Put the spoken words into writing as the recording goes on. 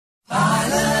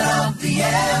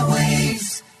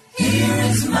airwaves. Here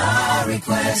is my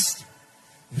request.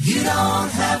 You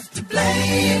don't have to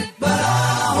play it, but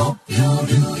I hope you'll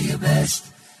do your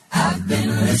best. I've been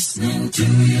listening to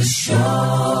your show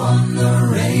on the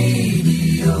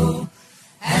radio,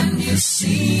 and you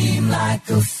seem like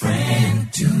a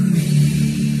friend to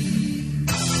me.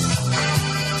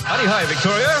 Howdy, hi,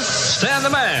 Victoria. Stan the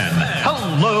man.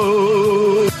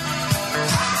 Hello.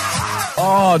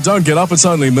 Oh, don't get up. It's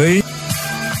only me.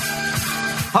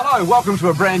 Hello, welcome to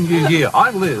a brand new year.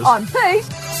 I'm Liz. I'm Pete.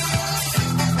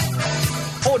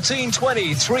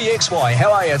 1420 3XY.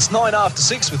 How are you? It's 9 after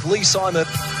 6 with Lee Simon.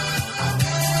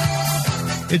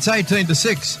 It's 18 to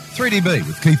 6, 3DB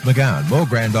with Keith McGowan. More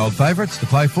grand old favourites to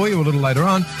play for you a little later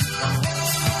on.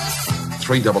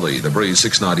 3EE, The Breeze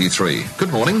 693.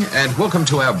 Good morning and welcome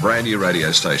to our brand new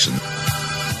radio station.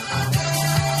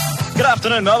 Good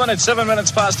afternoon, Melbourne. It's 7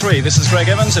 minutes past 3. This is Greg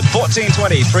Evans at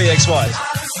 1420 3XY.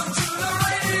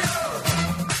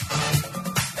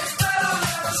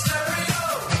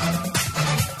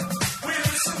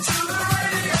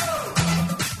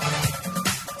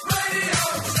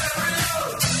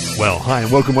 Well, hi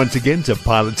and welcome once again to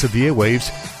Pilots of the Airwaves.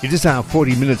 It is our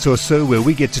 40 minutes or so where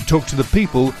we get to talk to the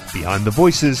people behind the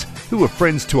voices who are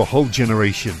friends to a whole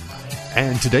generation.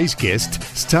 And today's guest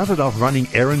started off running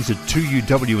errands at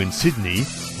 2UW in Sydney,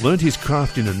 learned his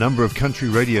craft in a number of country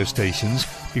radio stations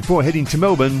before heading to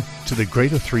Melbourne to the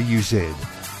greater 3UZ.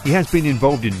 He has been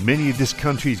involved in many of this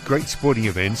country's great sporting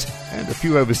events and a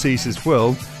few overseas as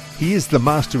well. He is the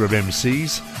master of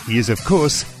MCs. He is, of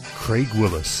course, Craig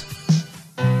Willis.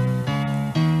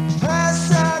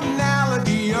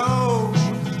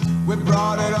 We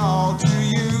brought it all to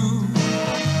you,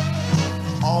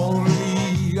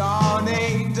 only on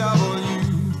AW.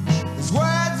 It's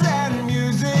words and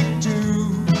music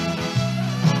too.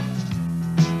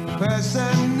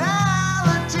 Personality,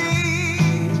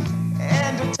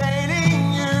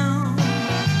 entertaining you.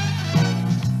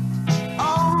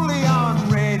 Only on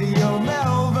Radio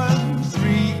Melbourne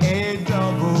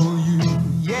 3AW.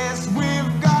 Yes,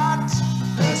 we've got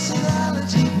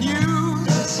personality news.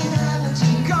 Personality.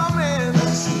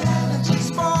 Personality,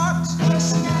 sport,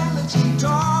 personality,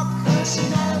 talk,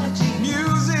 personality,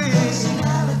 music,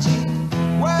 personality,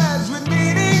 words with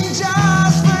meaning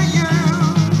just for you.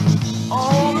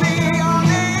 Only on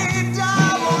AW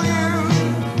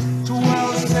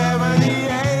 1278.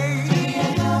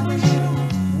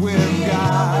 We've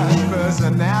got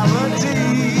personality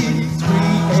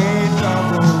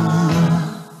 3AW.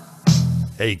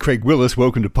 Hey, Craig Willis,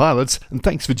 welcome to Pilots, and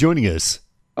thanks for joining us.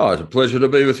 Oh, it's a pleasure to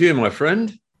be with you, my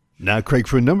friend. Now, Craig,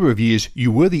 for a number of years,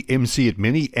 you were the MC at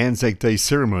many Anzac Day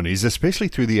ceremonies, especially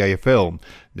through the AFL.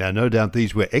 Now, no doubt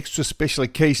these were extra special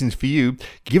occasions for you,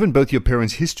 given both your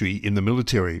parents' history in the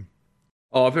military.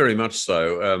 Oh, very much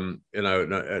so.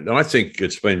 And I think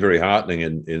it's been very heartening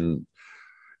in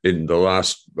the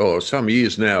last some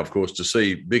years now, of course, to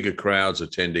see bigger crowds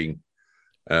attending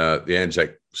the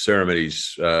Anzac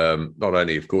ceremonies, not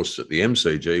only, of course, at the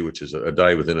MCG, which is a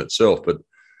day within itself, but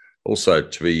also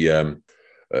to be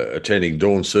attending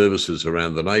dawn services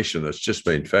around the nation. It's just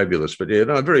been fabulous. But yeah,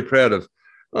 I'm very proud of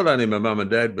not only my mum and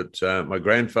dad, but my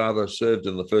grandfather served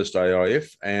in the first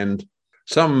AIF. And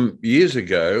some years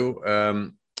ago,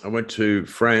 I went to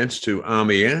France, to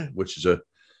Amiens, which is a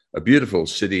beautiful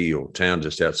city or town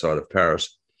just outside of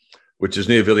Paris, which is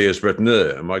near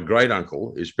Villiers-Bretonneux. And my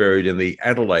great-uncle is buried in the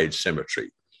Adelaide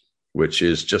Cemetery, which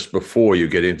is just before you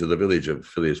get into the village of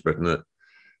Villiers-Bretonneux.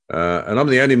 And I'm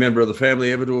the only member of the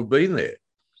family ever to have been there.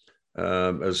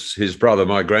 As his brother,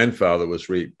 my grandfather, was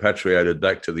repatriated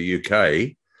back to the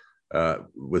UK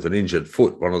with an injured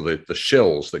foot. One of the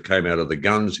shells that came out of the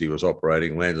guns he was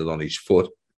operating landed on his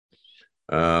foot.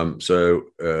 So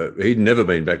he'd never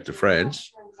been back to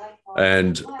France.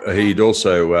 And he'd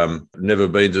also never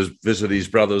been to visit his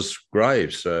brother's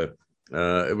grave. So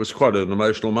it was quite an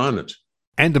emotional moment.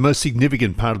 And the most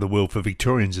significant part of the world for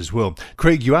Victorians as well.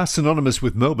 Craig, you are synonymous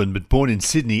with Melbourne, but born in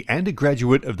Sydney and a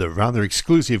graduate of the rather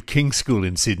exclusive King's School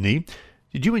in Sydney.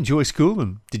 Did you enjoy school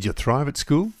and did you thrive at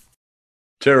school?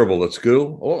 Terrible at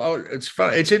school. It's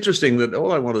fun. It's interesting that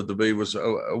all I wanted to be was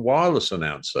a wireless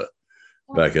announcer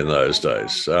back in those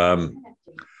days.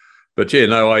 But yeah,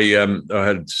 no, I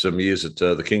had some years at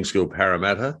the King's School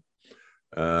Parramatta.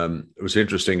 It was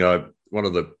interesting. One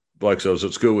of the blokes I was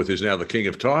at school with is now the King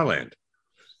of Thailand.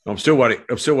 I'm still waiting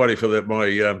for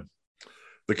the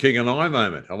King and I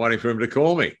moment. I'm waiting for him to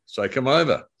call me, say, come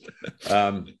over.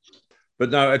 But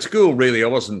no, at school, really, I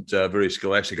wasn't very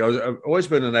scholastic. I've always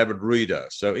been an avid reader,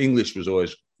 so English was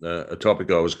always a topic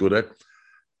I was good at.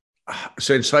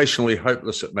 Sensationally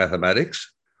hopeless at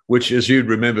mathematics, which, as you'd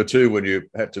remember too, when you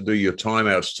had to do your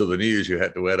timeouts to the news, you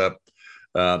had to add up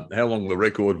how long the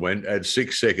record went, add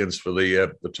 6 seconds for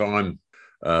the time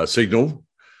signal,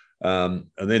 and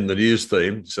then the news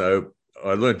theme. So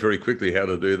I learned very quickly how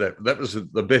to do that. That was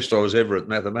the best I was ever at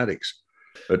mathematics.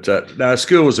 But no,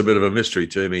 school was a bit of a mystery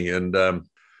to me, and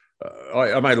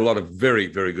I made a lot of very,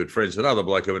 very good friends. Another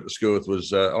bloke I went to school with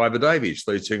was Ivor Davies,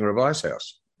 lead singer of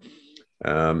Icehouse,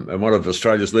 and one of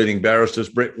Australia's leading barristers,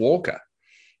 Brett Walker.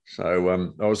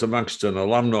 So I was amongst an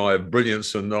alumni of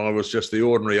brilliance, and I was just the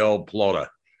ordinary old plodder.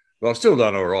 But I've still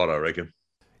done all right, I reckon.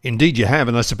 Indeed you have,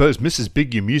 and I suppose Mrs.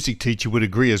 Big, your music teacher, would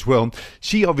agree as well.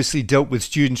 She obviously dealt with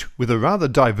students with a rather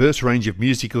diverse range of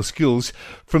musical skills,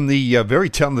 from the very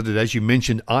talented, as you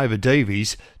mentioned, Ivor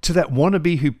Davies, to that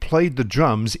wannabe who played the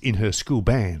drums in her school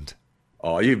band.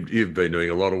 Oh, you've been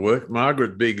doing a lot of work.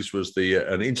 Margaret Biggs was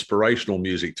an inspirational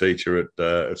music teacher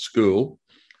at school.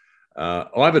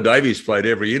 Ivor Davies played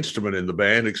every instrument in the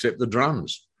band except the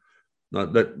drums.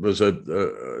 That was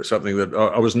something that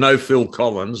I was no Phil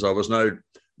Collins. I was no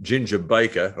Ginger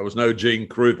Baker. I was no Gene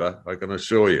Krupa, I can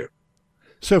assure you.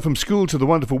 So from school to the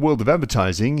wonderful world of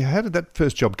advertising, how did that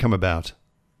first job come about?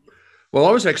 Well,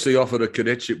 I was actually offered a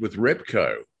cadetship with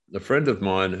Repco. A friend of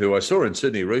mine who I saw in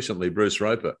Sydney recently, Bruce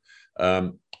Roper,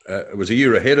 was a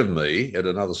year ahead of me at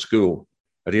another school,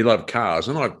 and he loved cars,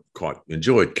 and I quite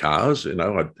enjoyed cars. You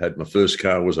know, I had my first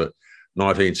car was a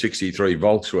 1963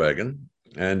 Volkswagen,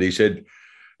 and he said,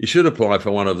 you should apply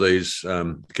for one of these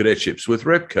cadetships with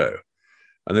Repco.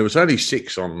 And there was only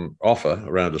 6 on offer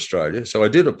around Australia. So I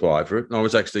did apply for it, and I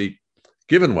was actually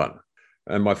given one.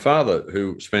 And my father,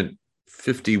 who spent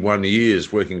 51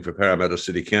 years working for Parramatta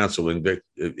City Council, in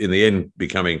the end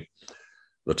becoming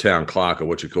the town clerk, or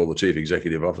what you call the chief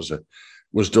executive officer,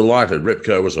 was delighted.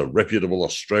 Repco was a reputable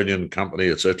Australian company,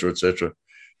 etc., etc.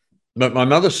 But my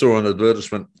mother saw an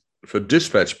advertisement for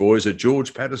dispatch boys at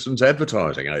George Patterson's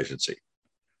advertising agency.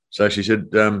 So she said,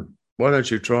 why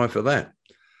don't you try for that?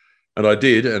 And I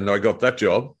did, and I got that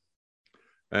job,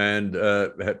 and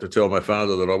had to tell my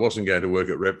father that I wasn't going to work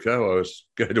at Repco. I was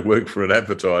going to work for an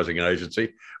advertising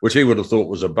agency, which he would have thought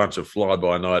was a bunch of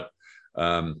fly-by-night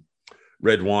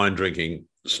red wine drinking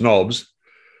snobs.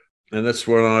 And that's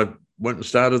where I went and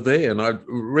started there. And I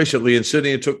recently in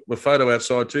Sydney took my photo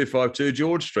outside 252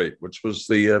 George Street, which was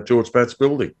the George Patts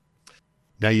building.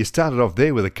 Now, you started off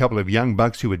there with a couple of young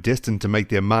bucks who were destined to make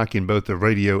their mark in both the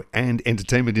radio and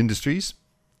entertainment industries.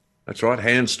 That's right.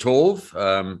 Hans Torv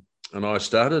and I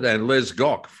started, and Les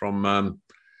Gock from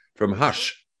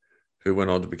Hush, who went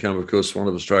on to become, of course, one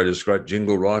of Australia's great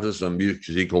jingle writers and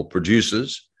musical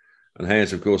producers. And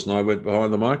Hans, of course, and I went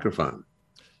behind the microphone.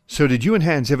 So did you and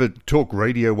Hans ever talk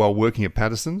radio while working at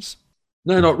Patterson's?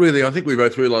 No, not really. I think we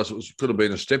both realised it could have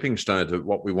been a stepping stone to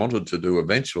what we wanted to do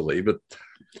eventually. But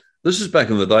this is back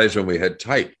in the days when we had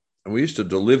tape, and we used to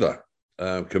deliver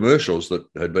commercials that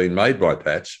had been made by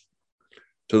Pats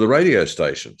to the radio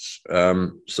stations.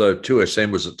 So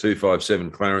 2SM was at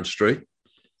 257 Clarence Street.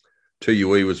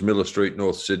 2UE was Miller Street,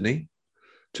 North Sydney.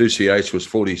 2CH was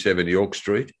 47 York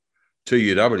Street.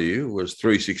 2UW was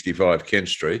 365 Kent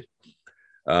Street.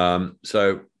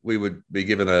 So we would be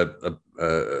given a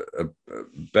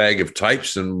bag of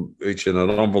tapes, and each in an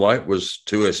envelope was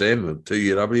 2SM and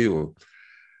 2UW.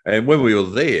 And when we were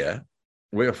there,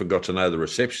 we often got to know the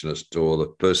receptionist or the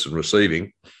person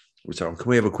receiving. We say, can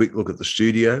we have a quick look at the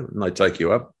studio? And they take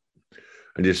you up,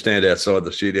 and you stand outside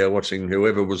the studio watching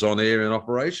whoever was on air in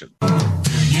operation.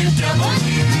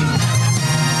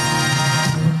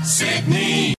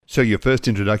 Sydney. So your first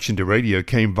introduction to radio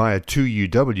came via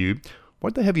 2UW.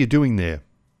 What did they have you doing there?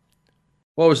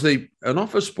 Well, I was an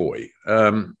office boy.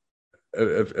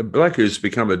 A bloke who's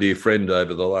become a dear friend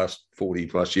over the last 40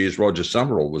 plus years, Roger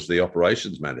Summerall, was the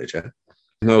operations manager.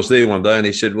 And I was there one day, and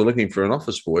he said, we're looking for an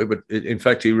office boy. But in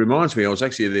fact, he reminds me, I was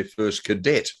actually their first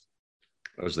cadet,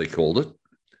 as they called it.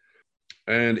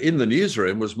 And in the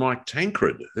newsroom was Mike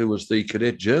Tancred, who was the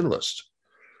cadet journalist.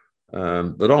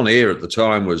 But on air at the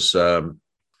time was,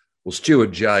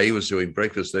 Stuart J was doing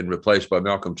breakfast, then replaced by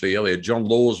Malcolm T. Elliott. John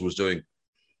Laws was doing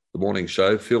the morning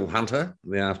show. Phil Hunter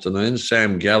in the afternoon.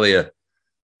 Sam Gallier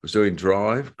was doing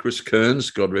Drive. Chris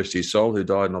Kearns, God rest his soul, who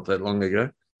died not that long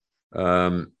ago.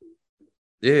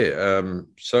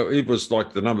 So it was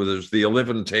like the number, there was the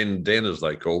 1110 Den, as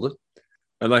they called it.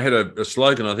 And they had a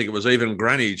slogan, I think it was, even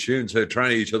Granny tunes her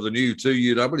tranny to the new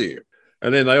 2UW.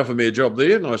 And then they offered me a job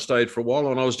there, and I stayed for a while,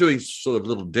 and I was doing sort of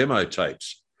little demo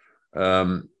tapes.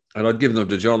 And I'd given them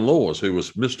to John Laws, who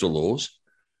was Mr. Laws.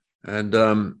 And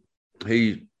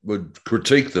he would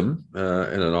critique them in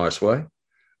a nice way.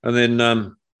 And then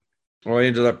I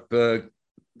ended up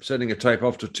sending a tape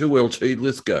off to 2LT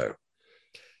Lithgow.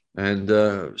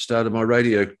 and started my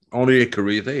radio on-air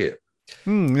career there.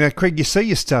 Now, Craig, you say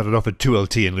you started off at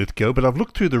 2LT in Lithgow, but I've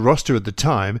looked through the roster at the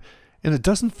time, and it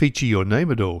doesn't feature your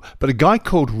name at all. But a guy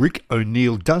called Rick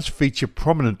O'Neill does feature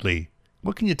prominently.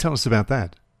 What can you tell us about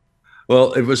that?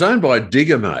 Well, it was owned by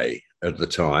Digger May at the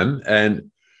time,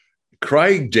 and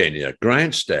Craig Denyer,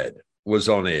 Grant's dad, was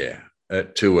on air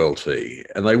at 2LT,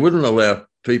 and they wouldn't allow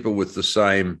people with the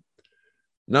same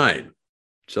name,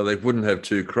 so they wouldn't have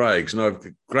two Craigs. And I've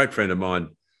a great friend of mine,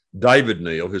 David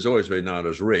Neal, who's always been known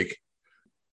as Rick.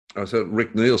 I said,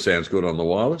 Rick Neal sounds good on the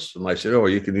wireless. And they said, oh,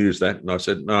 you can use that. And I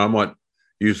said, no, I might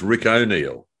use Rick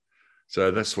O'Neill. So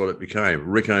that's what it became,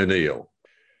 Rick O'Neill.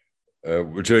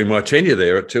 During my tenure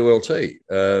there at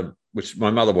 2LT, which my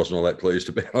mother wasn't all that pleased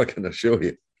about, I can assure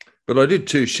you. But I did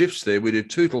 2 shifts there. We did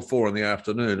 2 till 4 in the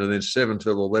afternoon and then 7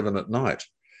 till 11 at night.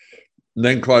 And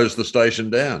then closed the station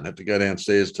down. Had to go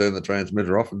downstairs, turn the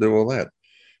transmitter off and do all that.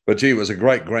 But, gee, it was a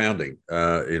great grounding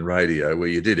in radio where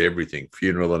you did everything,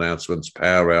 funeral announcements,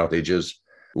 power outages,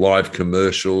 live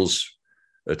commercials,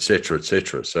 et cetera, et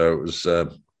cetera. So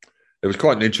it was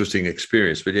quite an interesting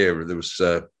experience. But, yeah, there was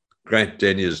Grant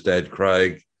Denyer's dad,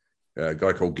 Craig, a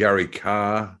guy called Gary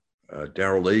Carr,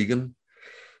 Daryl Egan.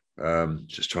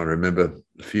 Just trying to remember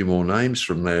a few more names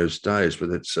from those days,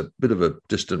 but it's a bit of a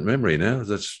distant memory now.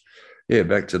 That's,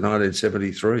 back to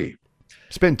 1973.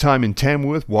 Spent time in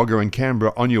Tamworth, Wagga and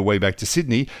Canberra on your way back to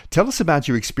Sydney. Tell us about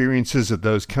your experiences at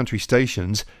those country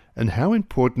stations and how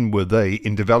important were they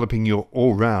in developing your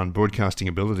all-round broadcasting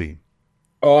ability?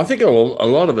 Oh, I think a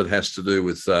lot of it has to do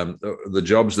with the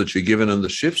jobs that you're given and the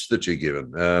shifts that you're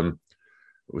given.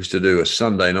 We used to do a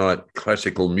Sunday night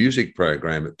classical music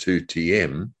program at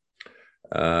 2TM.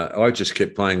 I just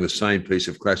kept playing the same piece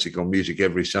of classical music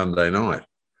every Sunday night.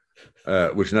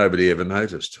 Which nobody ever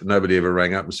noticed. Nobody ever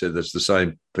rang up and said that's the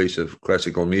same piece of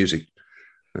classical music.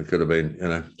 It could have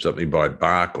been, something by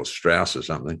Bach or Strauss or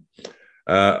something.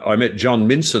 I met John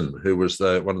Minson, who was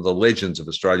one of the legends of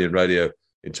Australian radio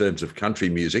in terms of country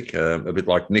music, a bit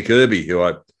like Nick Irby, who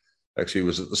I actually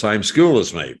was at the same school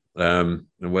as me, and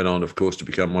went on, of course, to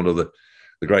become one of the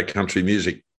great country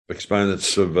music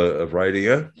exponents of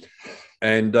radio.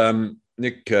 And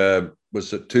Nick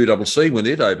was at 2CC when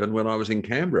it opened when I was in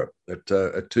Canberra at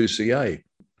 2CA.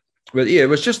 But, yeah, it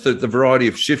was just the variety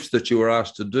of shifts that you were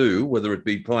asked to do, whether it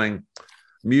be playing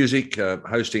music,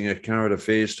 hosting a current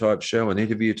affairs type show, an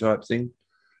interview type thing,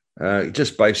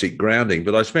 just basic grounding.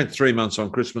 But I spent 3 months on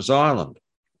Christmas Island.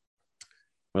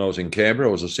 When I was in Canberra,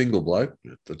 I was a single bloke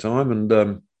at the time, and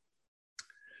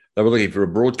they were looking for a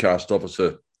broadcast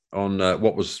officer on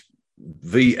what was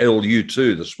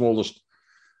VLU2, the smallest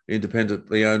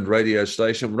independently owned radio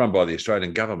station run by the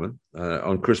Australian government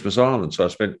on Christmas Island. So I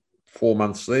spent 4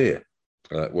 months there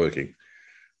working,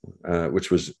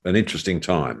 which was an interesting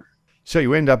time. So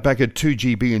you end up back at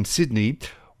 2GB in Sydney.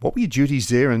 What were your duties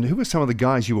there and who were some of the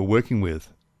guys you were working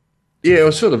with? Yeah, I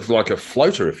was sort of like a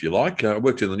floater, if you like. I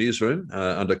worked in the newsroom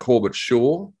under Corbett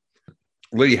Shaw.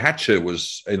 Lee Hatcher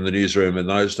was in the newsroom in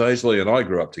those days. Lee and I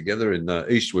grew up together in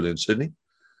Eastwood in Sydney.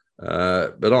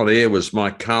 But on air was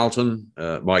Mike Carlton,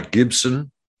 Mike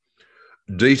Gibson,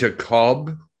 Dieter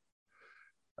Cobb,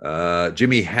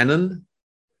 Jimmy Hannon,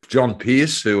 John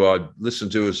Pearce, who I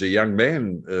listened to as a young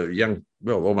man,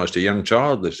 almost a young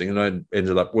child listening, and I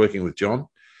ended up working with John.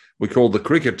 We called the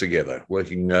cricket together,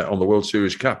 working on the World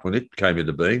Series Cup when it came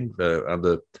into being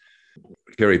under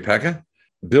Kerry Packer.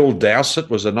 Bill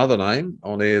Dowsett was another name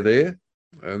on air there.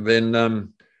 And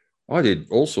then I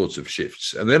did all sorts of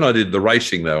shifts. And then I did the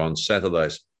racing, though, on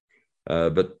Saturdays.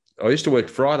 But I used to work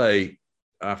Friday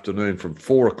afternoon from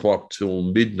 4 o'clock till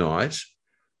midnight.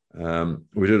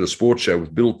 We did a sports show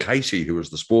with Bill Casey, who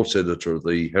was the sports editor of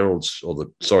the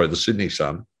the Sydney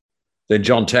Sun. Then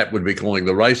John Tapp would be calling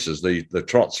the races, the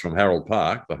trots from Harold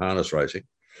Park, the harness racing.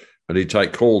 And he'd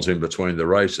take calls in between the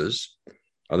races.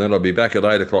 And then I'd be back at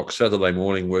 8 o'clock Saturday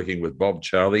morning working with Bob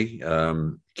Charlie,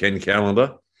 Ken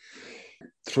Callender,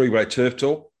 three-way turf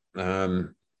talk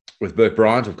with Bert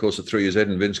Bryant, of course, at 3UZ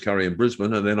and Vince Curry in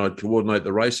Brisbane, and then I'd coordinate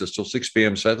the races till 6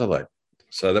 p.m. Saturday.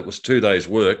 So that was 2 days'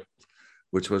 work,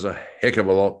 which was a heck of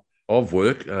a lot of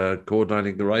work,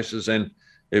 coordinating the races, and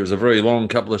it was a very long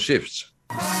couple of shifts.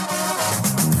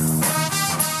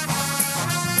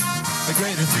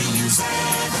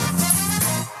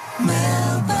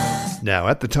 Now,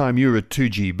 at the time you were at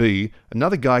 2GB,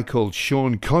 another guy called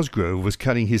Sean Cosgrove was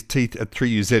cutting his teeth at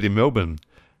 3UZ in Melbourne.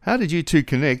 How did you two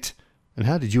connect, and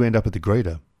how did you end up at the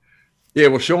Greater? Yeah,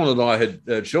 well, Sean and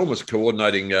I Sean was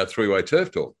coordinating three-way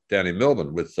turf talk down in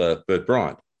Melbourne with Bert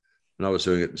Bryant, and I was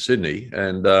doing it in Sydney.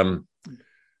 And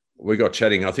we got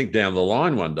chatting, I think, down the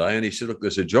line one day, and he said, look,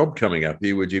 there's a job coming up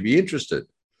here. Would you be interested?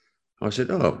 I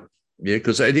said, oh, yeah,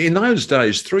 because in those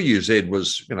days, 3UZ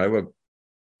was, a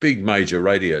big major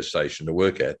radio station to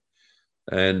work at.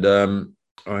 And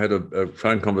I had a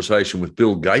phone conversation with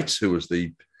Bill Gates, who was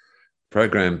the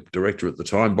program director at the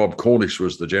time. Bob Cornish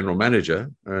was the general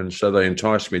manager. And so they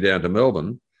enticed me down to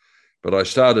Melbourne. But I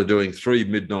started doing 3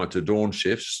 midnight to dawn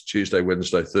shifts, Tuesday,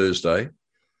 Wednesday, Thursday.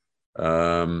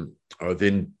 I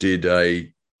then did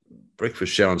a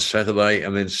breakfast show on Saturday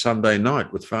and then Sunday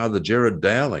night with Father Gerard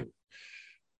Dowling,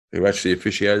 who actually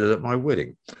officiated at my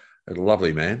wedding. A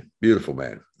lovely man, beautiful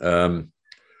man. And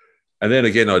then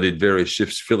again, I did various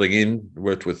shifts filling in,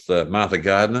 worked with Martha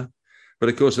Gardner. But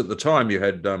of course, at the time, you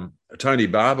had Tony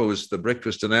Barber was the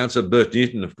breakfast announcer. Bert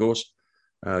Newton, of course,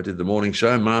 did the morning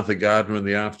show. Martha Gardner in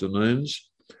the afternoons.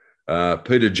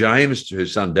 Peter James,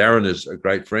 whose son Darren is a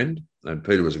great friend, and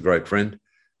Peter was a great friend.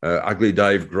 Ugly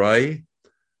Dave Gray.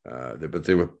 But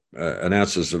there were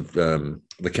announcers of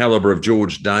the calibre of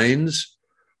George Danes,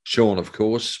 Sean, of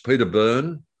course, Peter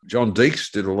Byrne, John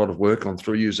Deeks did a lot of work on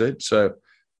 3UZ. So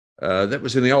that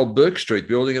was in the old Burke Street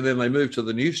building, and then they moved to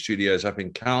the new studios up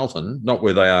in Carlton, not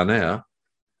where they are now,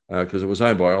 because it was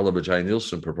owned by Oliver J.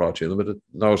 Nielsen Proprietary Limited.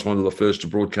 I was one of the first to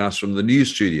broadcast from the new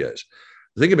studios.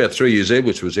 The thing about 3UZ,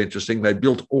 which was interesting, they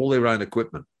built all their own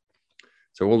equipment.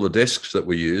 So all the desks that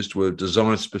we used were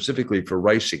designed specifically for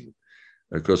racing,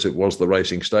 because it was the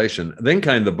racing station. And then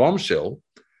came the bombshell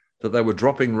that they were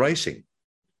dropping racing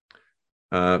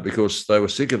because they were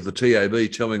sick of the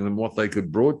TAB telling them what they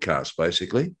could broadcast,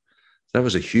 basically. That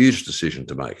was a huge decision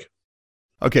to make.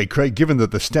 Okay, Craig, given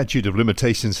that the statute of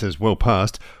limitations has well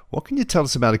passed, what can you tell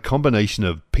us about a combination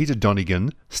of Peter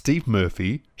Donegan, Steve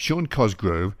Murphy, Sean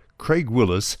Cosgrove, Craig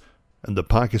Willis, and the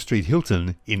Parker Street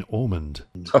Hilton in Ormond?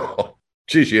 Oh,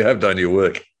 geez, you have done your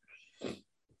work.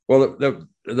 Well,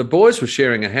 the boys were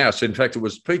sharing a house. In fact, it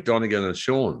was Pete Donegan and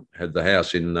Sean had the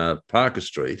house in Parker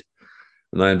Street,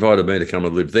 and they invited me to come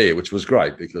and live there, which was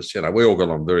great because, we all got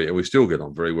on we still get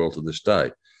on very well to this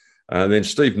day. And then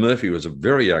Steve Murphy was a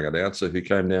very young announcer who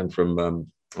came down from,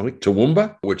 I think,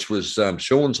 Toowoomba, which was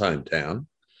Sean's hometown.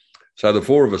 So the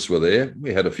four of us were there.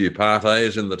 We had a few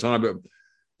parties in the time, but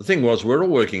the thing was we're all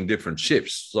working different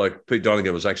shifts. Like Pete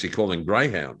Donegan was actually calling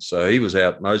greyhounds, so he was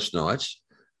out most nights.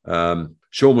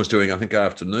 Sean was doing, I think,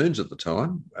 afternoons at the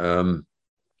time. And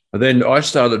then I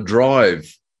started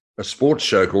Drive, a sports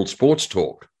show called Sports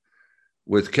Talk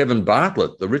with Kevin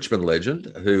Bartlett, the Richmond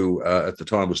legend, who at the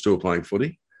time was still playing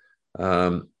footy.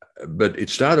 But it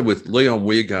started with Leon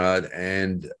Weirgard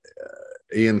and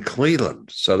Ian Cleland.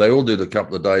 So they all did a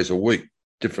couple of days a week,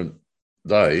 different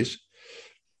days.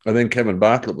 And then Kevin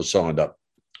Bartlett was signed up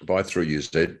by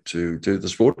 3UZ to do the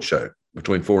sports show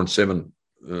between 4 and 7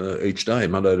 each day,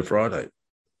 Monday to Friday.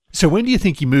 So when do you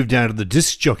think you moved out of the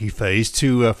disc jockey phase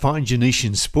to find your niche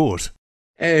in sport?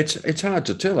 It's hard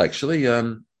to tell, actually,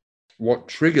 what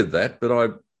triggered that. But I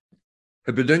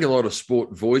had been doing a lot of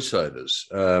sport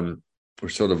voiceovers,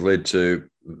 which sort of led to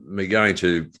me going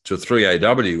to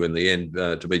 3AW in the end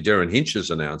to be Darren Hinch's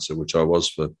announcer, which I was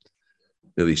for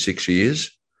nearly 6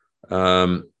 years.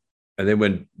 And then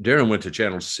when Darren went to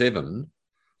Channel 7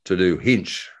 to do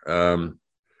Hinch,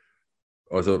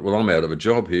 I thought, well, I'm out of a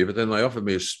job here. But then they offered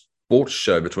me a sports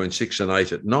show between 6 and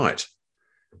 8 at night,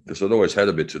 because I'd always had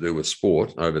a bit to do with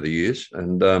sport over the years.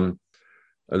 And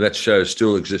that show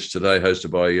still exists today,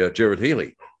 hosted by Gerard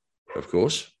Healy, of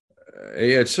course.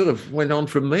 It sort of went on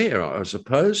from there, I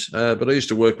suppose. But I used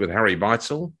to work with Harry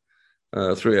Beitzel,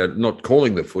 not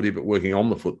calling the footy, but working on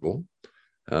the football,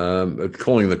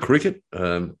 calling the cricket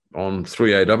on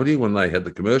 3AW when they had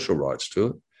the commercial rights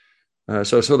to it.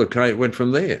 So I sort of went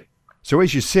from there. So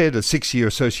as you said, a 6-year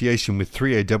association with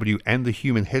 3AW and the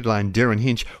human headline Darren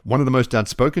Hinch, one of the most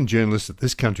outspoken journalists that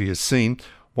this country has seen.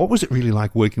 What was it really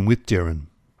like working with Darren?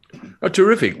 Oh,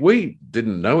 terrific. We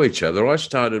didn't know each other. I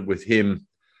started with him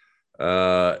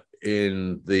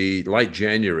in the late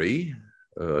January,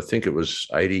 I think it was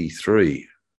 83,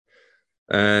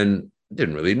 and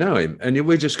didn't really know him. And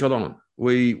we just got on.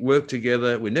 We worked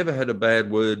together. We never had a bad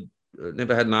word,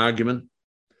 never had an argument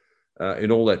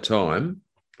in all that time.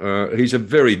 He's a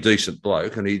very decent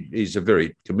bloke, and he's a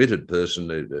very committed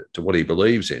person to what he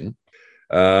believes in.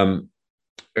 And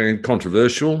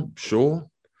controversial, sure.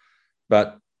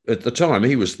 But at the time,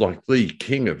 he was like the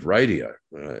king of radio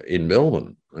in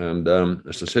Melbourne. And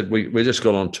as I said, we just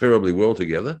got on terribly well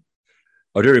together.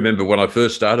 I do remember when I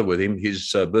first started with him,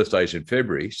 his birthday's in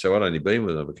February, so I'd only been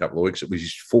with him a couple of weeks. It was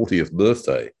his 40th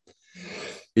birthday.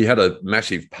 He had a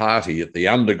massive party at the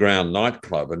Underground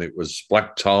nightclub, and it was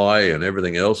black tie and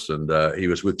everything else. And he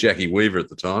was with Jackie Weaver at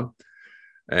the time.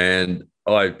 And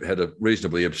I had a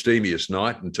reasonably abstemious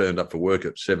night and turned up for work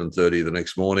at 7:30 the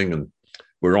next morning and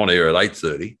we're on air at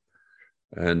 8:30.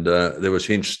 And there was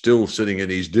him still sitting in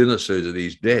his dinner suit at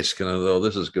his desk. And I thought, oh,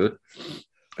 this is good.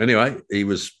 Anyway, he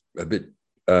was a bit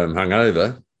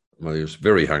hungover. Well, he was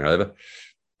very hungover.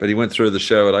 But he went through the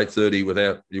show at 8:30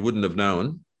 without, you wouldn't have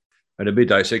known. And at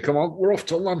midday, he said, come on, we're off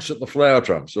to lunch at the Flower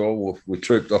Drum. So we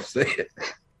trooped off there.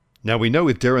 Now, we know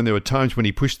with Darren there were times when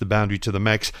he pushed the boundary to the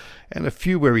max and a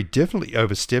few where he definitely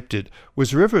overstepped it.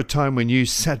 Was there ever a time when you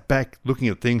sat back looking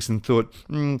at things and thought,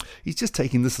 he's just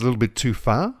taking this a little bit too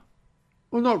far?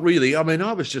 Well, not really. I mean,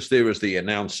 I was just there as the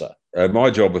announcer. My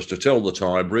job was to tell the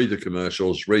time, read the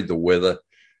commercials, read the weather,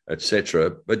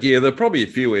 etc. But yeah, there are probably a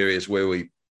few areas where we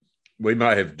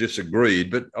may have disagreed,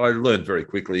 but I learned very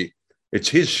quickly it's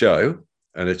his show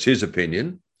and it's his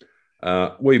opinion.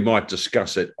 We might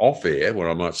discuss it off air where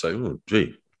I might say, oh,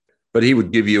 gee, but he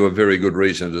would give you a very good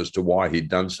reason as to why he'd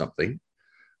done something.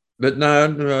 But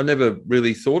no, I never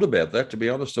really thought about that, to be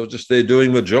honest. I was just there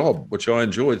doing the job, which I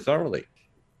enjoyed thoroughly.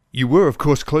 You were, of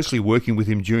course, closely working with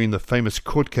him during the famous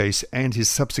court case and his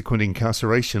subsequent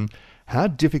incarceration. How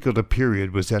difficult a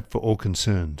period was that for all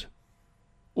concerned?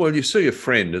 Well, you see a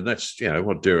friend, and that's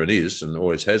what Darren is and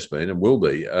always has been and will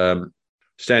be,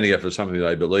 standing up for something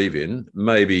they believe in,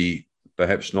 maybe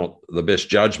perhaps not the best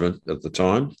judgment at the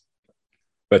time,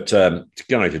 but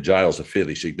going to jail is a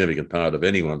fairly significant part of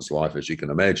anyone's life, as you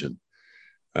can imagine.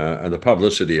 And the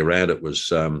publicity around it was,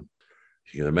 you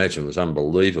can imagine, was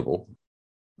unbelievable.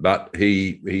 But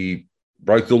he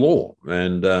broke the law,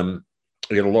 and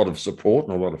he had a lot of support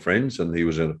and a lot of friends, and he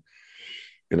was in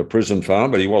a prison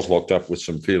farm, but he was locked up with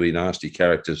some fairly nasty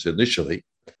characters initially.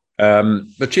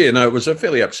 But yeah, no, it was a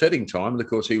fairly upsetting time. And of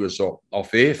course, he was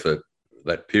off air for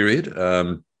that period.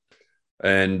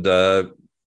 And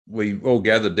we all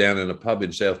gathered down in a pub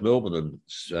in South Melbourne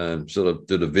and sort of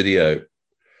did a video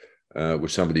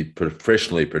with somebody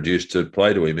professionally produced to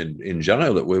play to him in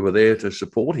jail, that we were there to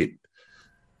support him.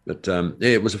 But yeah,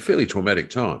 it was a fairly traumatic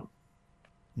time.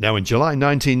 Now, in July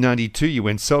 1992, you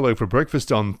went solo for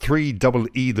breakfast on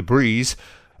 3EE The Breeze,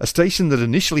 a station that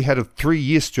initially had a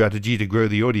 3-year strategy to grow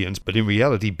the audience, but in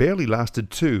reality barely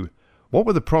lasted 2. What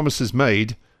were the promises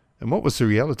made, and what was the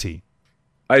reality?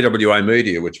 AWA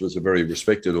Media, which was a very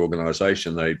respected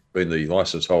organisation, they'd been the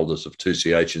licence holders of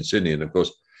 2CH in Sydney. And of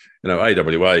course,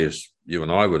 AWA, as you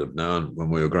and I would have known when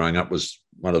we were growing up, was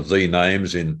one of the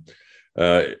names in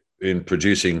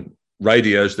producing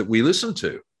radios that we listened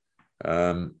to.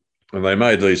 And they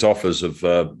made these offers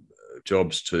of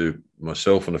jobs to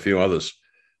myself and a few others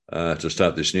to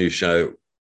start this new show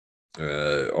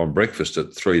on breakfast at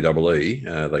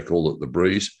 3EE. They called it The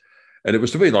Breeze. And it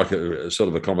was to be like a sort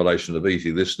of a combination of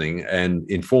easy listening and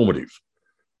informative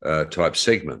type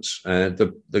segments. And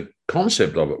the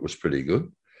concept of it was pretty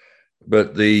good.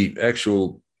 But the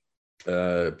actual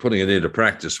putting it into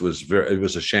practice was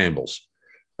a shambles.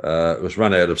 It was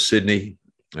run out of Sydney,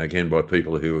 again, by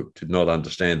people who did not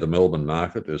understand the Melbourne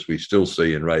market, as we still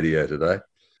see in radio today.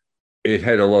 It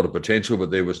had a lot of potential, but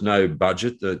there was no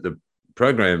budget. The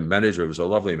program manager was a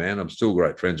lovely man. I'm still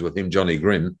great friends with him, Johnny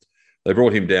Grimm. They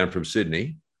brought him down from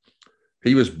Sydney.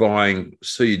 He was buying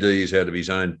CDs out of his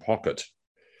own pocket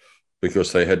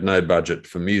because they had no budget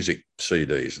for music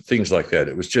CDs, things like that.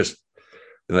 It was just,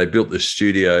 and they built this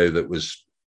studio that was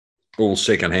all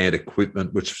second-hand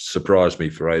equipment, which surprised me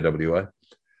for AWA.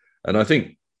 And I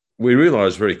think we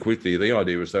realised very quickly the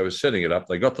idea was they were setting it up.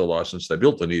 They got the licence. They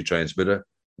built the new transmitter.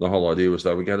 The whole idea was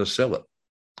they were going to sell it,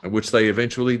 which they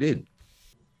eventually did.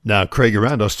 Now, Craig,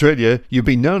 around Australia, you've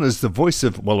been known as the voice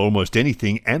of, well, almost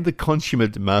anything and the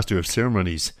consummate master of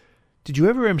ceremonies. Did you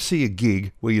ever MC a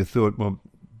gig where you thought, well,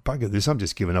 bugger this, I'm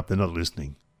just giving up, they're not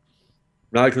listening?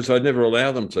 No, because I'd never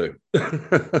allow them to.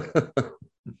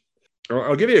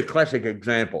 I'll give you a classic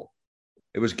example.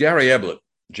 It was Gary Ablett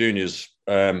Jr.'s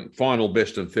final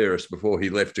best and fairest before he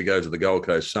left to go to the Gold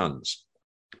Coast Suns.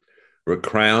 We're at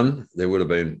Crown. There would have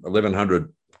been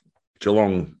 1,100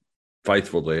 Geelong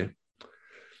faithful there.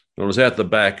 I was out the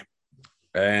back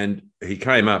and he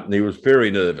came up and he was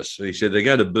very nervous. He said, they're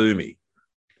going to boo me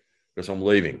because I'm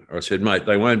leaving. I said, mate,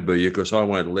 they won't boo you because I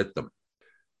won't let them.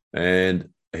 And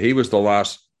he was the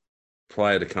last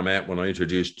player to come out when I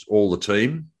introduced all the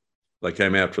team. They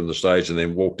came out from the stage and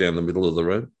then walked down the middle of the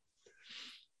room.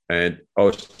 And I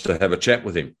was to have a chat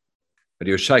with him. And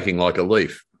he was shaking like a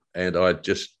leaf. And I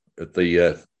just, at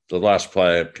the last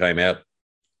player came out,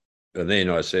 and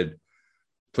then I said,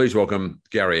 please welcome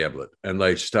Gary Ablett. And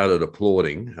they started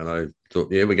applauding. And I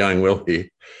thought, yeah, we're going well here.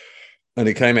 And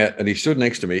he came out and he stood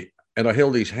next to me and I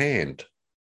held his hand.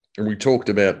 And we talked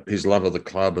about his love of the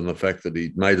club and the fact that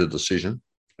he'd made a decision.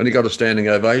 And he got a standing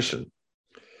ovation.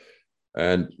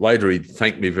 And later he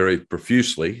thanked me very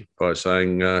profusely by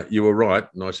saying, you were right.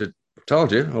 And I said, I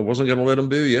told you, I wasn't going to let them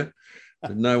boo you. I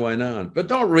said, no way, no. But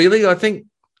not really. I think,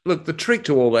 look, the trick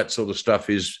to all that sort of stuff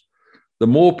is the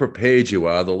more prepared you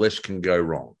are, the less can go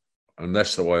wrong. And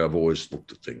that's the way I've always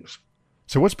looked at things.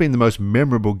 So what's been the most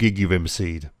memorable gig you've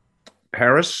emceed?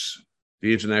 Paris,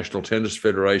 the International Tennis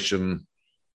Federation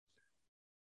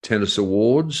Tennis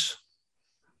Awards,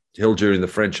 held during the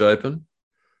French Open.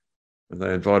 And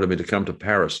they invited me to come to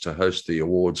Paris to host the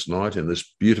awards night in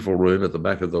this beautiful room at the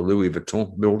back of the Louis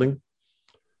Vuitton building.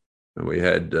 And we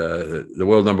had the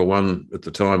world number one at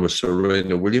the time was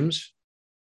Serena Williams,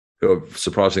 who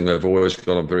surprisingly I've always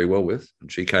got on very well with.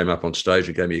 And she came up on stage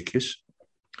and gave me a kiss.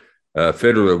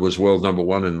 Federer was world number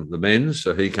one in the men's,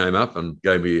 so he came up and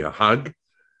gave me a hug.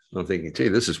 And I'm thinking, gee,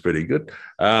 this is pretty good.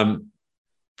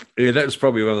 Yeah, that was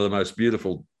probably one of the most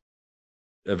beautiful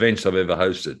events I've ever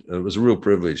hosted. And it was a real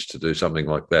privilege to do something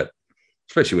like that,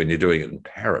 especially when you're doing it in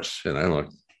Paris. You know, like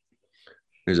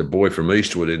there's a boy from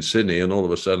Eastwood in Sydney, and all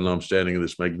of a sudden I'm standing in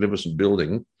this magnificent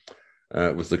building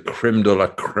with the creme de la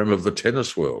creme of the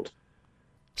tennis world.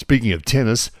 Speaking of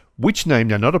tennis, which name,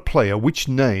 now not a player, which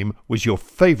name was your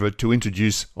favourite to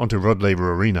introduce onto Rod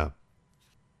Laver Arena?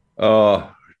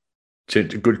 Oh, it's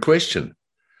a good question.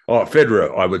 Oh,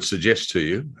 Federer, I would suggest to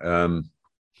you,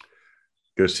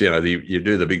 because, you know, you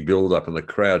do the big build-up and the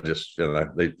crowd just, you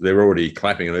know, they're already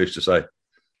clapping, and I used to say,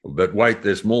 but wait,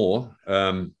 there's more.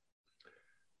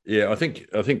 Yeah, I think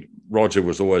Roger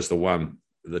was always the one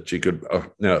that you could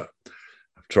now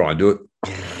try and do it.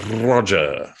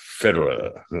 Roger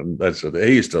Federer, and that's it.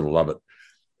 He used to love it.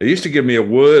 He used to give me a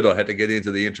word I had to get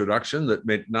into the introduction that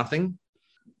meant nothing.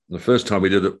 The first time we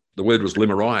did it, the word was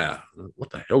Limeraya.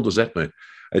 What the hell does that mean?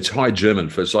 It's High German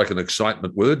for it's like an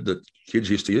excitement word that kids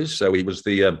used to use. So he was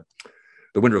the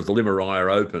winner of the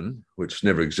Limeraya Open, which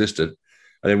never existed.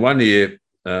 And then one year,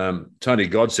 Tony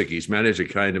Godsick, his manager,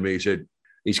 came to me. He said,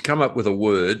 he's come up with a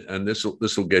word, and this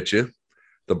will get you.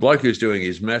 The bloke who's doing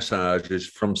his massage is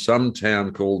from some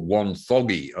town called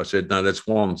Wonthoggy. I said, no, that's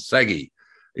Wonthaggy.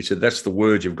 He said, that's the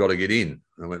word you've got to get in.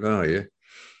 I went, oh, yeah.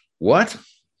 What?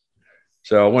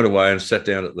 So I went away and sat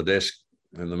down at the desk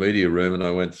in the media room, and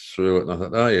I went through it, and I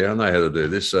thought, oh, yeah, I know how to do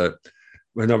this. So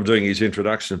when I'm doing his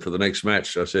introduction for the next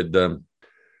match, I said, you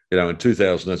know, in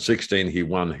 2016, he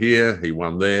won here, he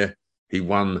won there, he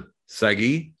won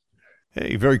Thaggy.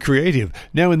 Hey, very creative.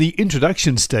 Now, in the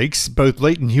introduction stakes, both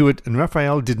Leighton Hewitt and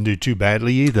Raphael didn't do too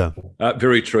badly either.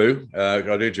 Very true.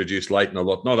 I'd introduced Leighton a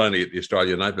lot, not only at the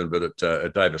Australian Open, but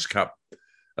at Davis Cup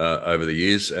over the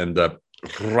years. And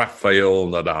Rafael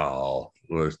Nadal,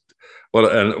 what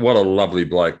a lovely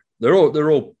bloke. They're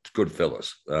all good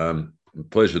fellas.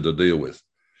 Pleasure to deal with.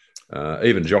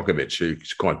 Even Djokovic,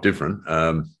 who's quite different.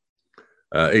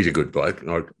 He's a good bloke.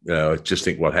 I just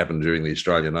think what happened during the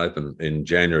Australian Open in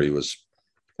January was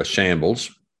a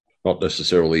shambles. Not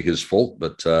necessarily his fault,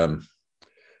 but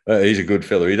he's a good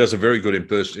fellow. He does a very good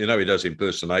impersonation. You know, he does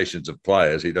impersonations of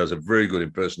players. He does a very good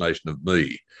impersonation of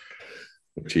me,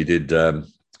 which he did.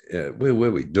 Where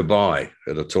were we? Dubai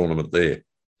at a tournament there.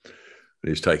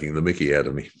 He's taking the mickey out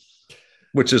of me,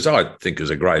 which is, I think, is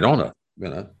a great honour. You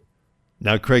know.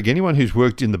 Now, Craig, anyone who's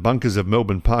worked in the bunkers of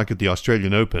Melbourne Park at the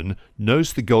Australian Open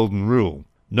knows the golden rule.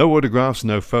 No autographs,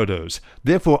 no photos.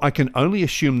 Therefore, I can only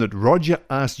assume that Roger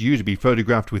asked you to be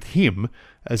photographed with him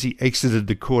as he exited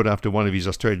the court after one of his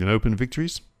Australian Open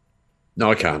victories?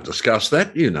 No, I can't discuss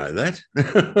that. You know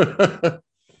that.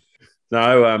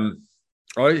 No,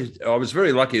 I was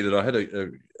very lucky that I had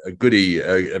a goodie,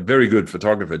 a very good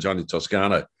photographer, Johnny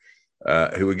Toscano,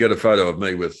 who would get a photo of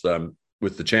me with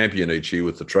the champion each year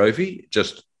with the trophy,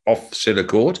 just off centre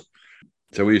court.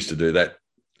 So we used to do that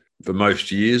for most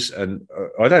years. And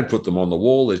I don't put them on the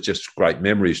wall. There's just great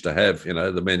memories to have, you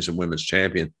know, the men's and women's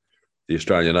champion, the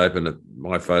Australian Open,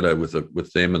 my photo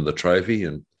with them and the trophy.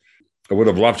 And I would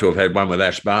have loved to have had one with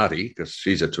Ash Barty because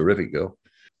she's a terrific girl.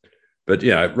 But, you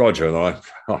know, Roger and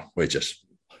I, we're just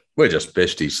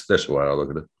besties. That's the way I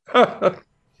look at it.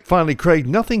 Finally, Craig,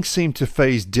 nothing seemed to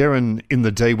faze Darren in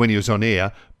the day when he was on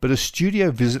air, but a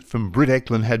studio visit from Britt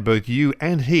Ekland had both you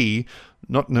and he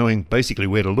not knowing basically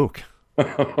where to look.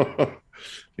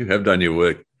 You have done your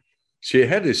work. She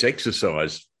had this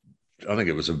exercise, I think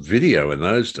it was a video in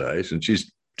those days, and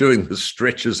she's doing the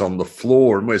stretches on the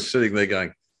floor, and we're sitting there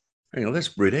going, hang on, that's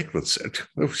Britt Ekland.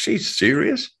 Oh, she's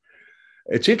serious?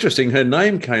 It's interesting, her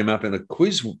name came up in a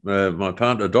quiz my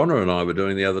partner Donna and I were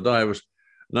doing the other day. I was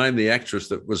named the actress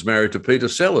that was married to Peter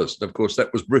Sellers. And of course,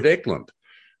 that was Britt Ekland.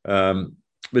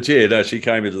 But yeah, no, she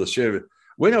came into the show.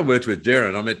 When I worked with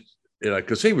Darren, I met, you know,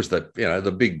 because he was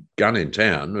the big gun in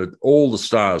town with all the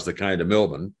stars that came to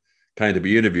Melbourne came to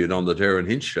be interviewed on the Darren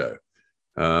Hinch show.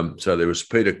 So there was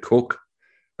Peter Cook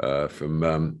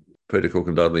from Peter Cook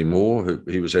and Dudley Moore.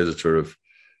 He was editor of,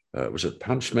 was it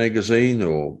Punch magazine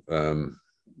or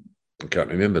I can't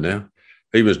remember now.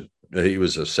 He was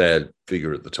a sad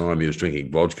figure at the time. He was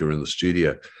drinking vodka in the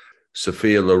studio.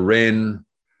 Sophia Loren,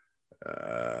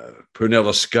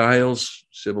 Prunella Scales,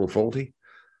 Sybil Faulty.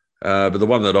 But the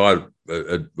one that I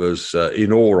was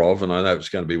in awe of, and I know it's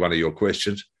going to be one of your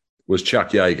questions, was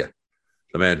Chuck Yeager,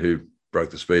 the man who broke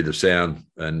the speed of sound,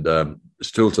 and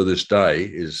still to this day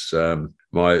is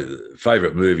my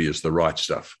favourite movie is The Right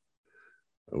Stuff,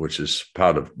 which is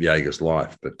part of Yeager's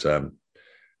life. But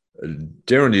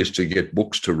Darren used to get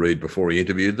books to read before he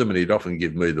interviewed them, and he'd often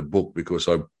give me the book because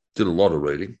I did a lot of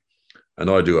reading, and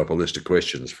I do up a list of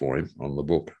questions for him on the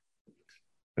book.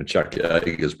 And Chuck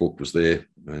Yeager's book was there,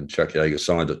 and Chuck Yeager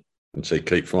signed it and said,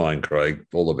 "Keep flying, Craig.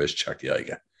 All the best, Chuck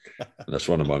Yeager." And that's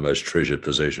one of my most treasured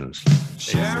possessions.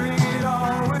 Sharing it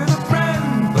all with a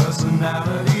friend,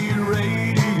 personality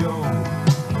radio.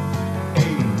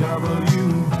 AW,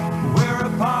 we're a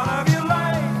part of your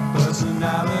life,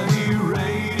 personality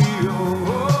radio.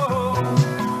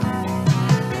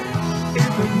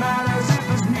 If it matters, if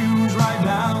there's news right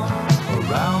now,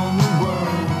 around the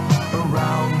world,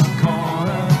 around the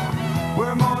corner,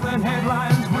 we're more than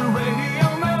headlines, we're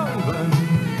Radio Melbourne,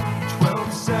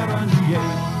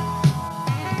 1278.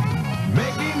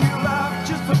 Making you laugh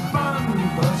just for fun,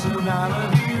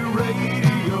 personality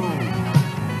radio.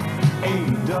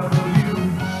 AW,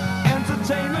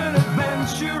 entertainment,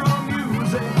 adventure, or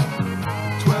music,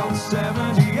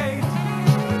 1278.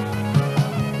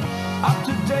 Up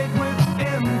to date with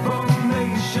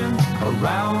information,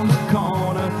 around the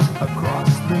corner,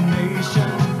 across the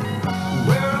nation.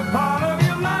 We're a part of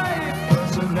your life,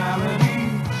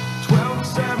 personality,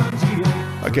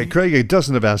 1278. Okay, Craig, a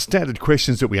dozen of our standard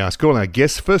questions that we ask all our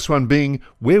guests. First one being,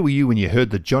 where were you when you heard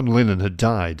that John Lennon had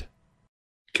died?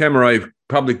 Camaray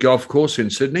Public Golf Course in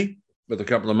Sydney with a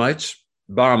couple of mates.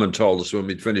 Barman told us when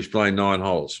we'd finished playing 9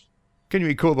 holes. Can you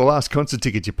recall the last concert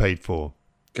ticket you paid for?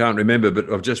 Can't remember,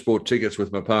 but I've just bought tickets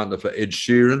with my partner for Ed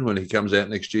Sheeran when he comes out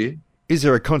next year. Is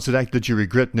there a concert act that you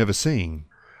regret never seeing?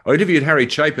 I interviewed Harry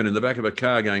Chapin in the back of a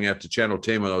car going out to Channel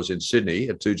 10 when I was in Sydney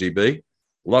at 2GB.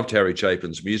 Loved Harry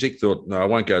Chapin's music. Thought, no, I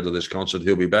won't go to this concert.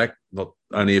 He'll be back. Not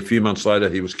only a few months later,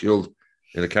 he was killed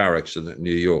in a car accident in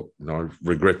New York. And I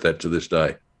regret that to this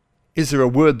day. Is there a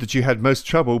word that you had most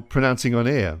trouble pronouncing on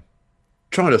air?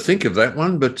 Trying to think of that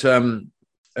one, but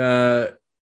I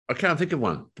can't think of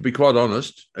one. To be quite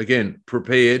honest, again,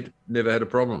 prepared, never had a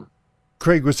problem.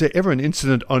 Craig, was there ever an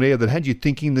incident on air that had you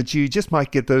thinking that you just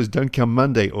might get those Don't Come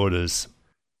Monday orders?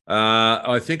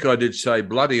 I think I did say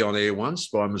bloody on air once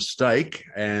by mistake,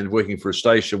 and working for a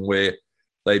station where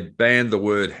they banned the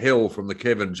word hell from the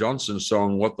Kevin Johnson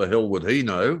song, What the Hell Would He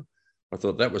Know? I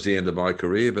thought that was the end of my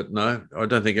career, but no, I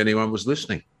don't think anyone was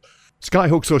listening.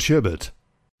 Skyhooks or Sherbet?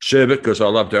 Sherbet, because I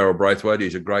love Darryl Braithwaite.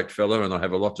 He's a great fella, and I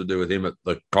have a lot to do with him at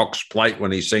the Cox Plate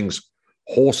when he sings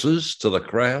Horses to the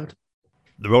crowd.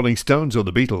 The Rolling Stones or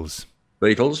the Beatles?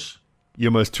 Beatles.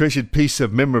 Your most treasured piece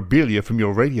of memorabilia from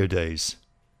your radio days?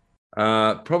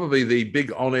 Probably the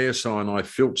big on-air sign I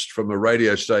filched from a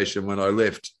radio station when I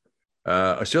left.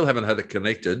 I still haven't had it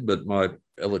connected, but my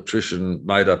electrician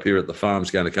mate up here at the farm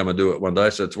is going to come and do it one day.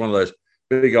 So it's one of those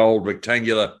big old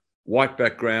rectangular white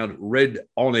background red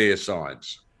on-air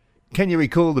signs. Can you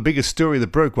recall the biggest story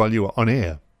that broke while you were on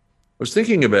air? I was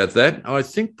thinking about that. I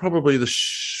think probably the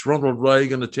Ronald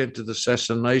Reagan attempted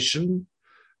assassination,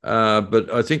 but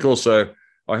I think also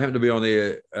I happened to be on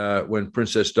air when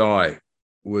Princess Di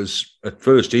was at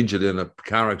first injured in a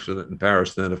car accident in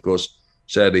Paris, then, of course,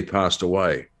 sadly passed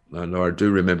away. And I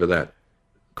do remember that.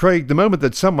 Craig, the moment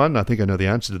that someone, I think I know the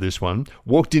answer to this one,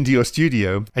 walked into your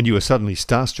studio and you were suddenly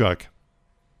starstruck.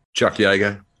 Chuck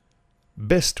Yeager.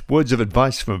 Best words of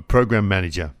advice from a program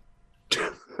manager.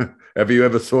 Have you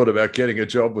ever thought about getting a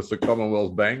job with the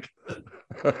Commonwealth Bank?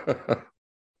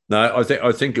 No,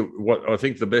 I think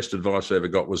the best advice I ever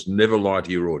got was never lie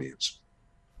to your audience.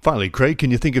 Finally, Craig,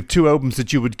 can you think of 2 albums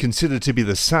that you would consider to be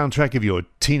the soundtrack of your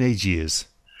teenage years?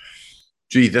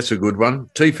 Gee, that's a good one.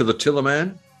 Tea for the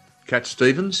Tillerman, Cat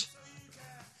Stevens,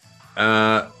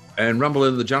 and Rumble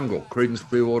in the Jungle, Creedence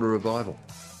Clearwater Revival.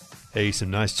 Hey,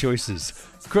 some nice choices.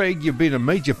 Craig, you've been a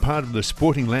major part of the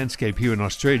sporting landscape here in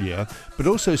Australia, but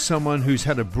also someone who's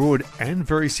had a broad and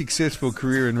very successful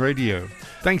career in radio.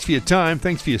 Thanks for your time,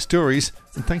 thanks for your stories,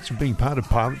 and thanks for being part of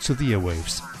Pilots of the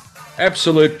Airwaves.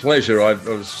 Absolute pleasure. I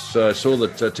saw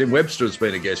that Tim Webster has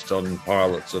been a guest on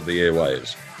Pilots of the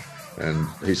Airwaves, and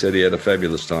he said he had a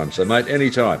fabulous time. So, mate,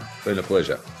 anytime. Been a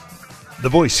pleasure. The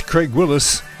voice, Craig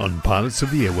Willis, on Pilots of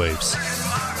the Airwaves.